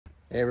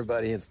Hey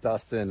everybody, it's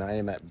Dustin. I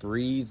am at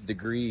Breathe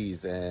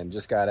Degrees and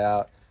just got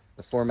out.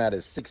 The format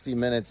is 60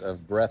 minutes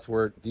of breath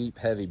work, deep,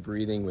 heavy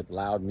breathing with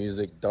loud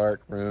music,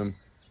 dark room,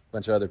 a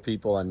bunch of other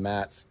people on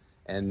mats,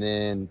 and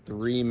then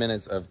 3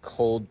 minutes of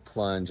cold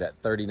plunge at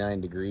 39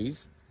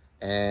 degrees.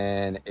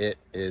 And it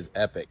is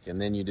epic.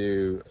 And then you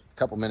do a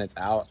couple minutes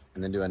out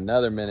and then do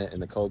another minute in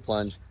the cold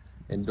plunge.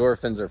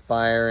 Endorphins are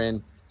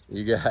firing.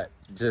 You got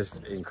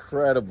just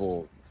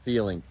incredible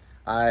feeling.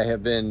 I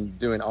have been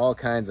doing all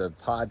kinds of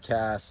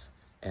podcasts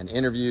and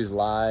interviews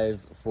live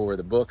for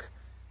the book.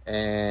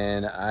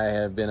 And I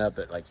have been up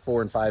at like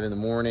 4 and 5 in the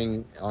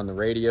morning on the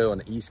radio on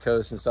the East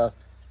Coast and stuff.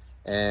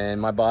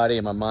 And my body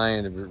and my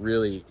mind are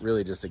really,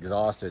 really just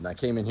exhausted. And I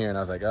came in here and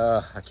I was like,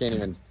 oh, I can't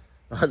even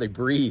hardly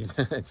breathe.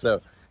 And so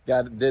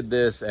God did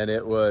this, and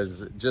it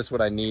was just what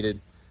I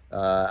needed.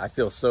 I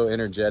feel so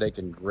energetic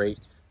and great.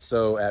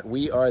 So at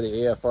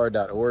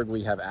wearetheafr.org,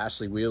 we have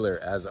Ashley Wheeler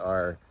as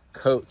our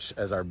coach,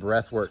 as our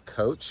breathwork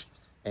coach,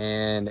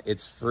 and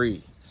it's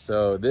free.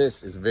 So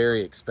this is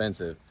very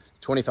expensive,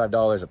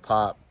 $25 a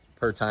pop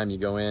per time you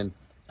go in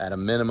at a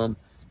minimum.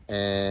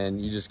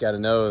 And you just got to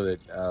know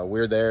that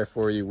we're there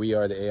for you.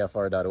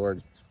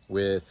 Wearetheafr.org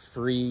with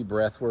free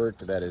breathwork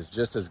that is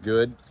just as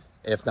good,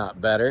 if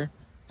not better.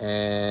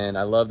 And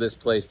I love this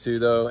place too,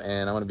 though,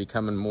 and I want to be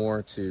coming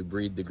more to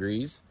Breathe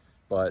Degrees.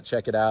 But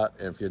check it out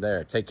if you're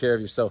there. Take care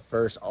of yourself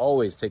first.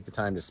 Always take the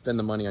time to spend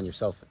the money on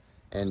yourself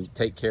and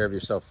take care of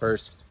yourself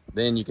first.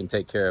 Then you can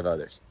take care of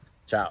others.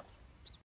 Ciao.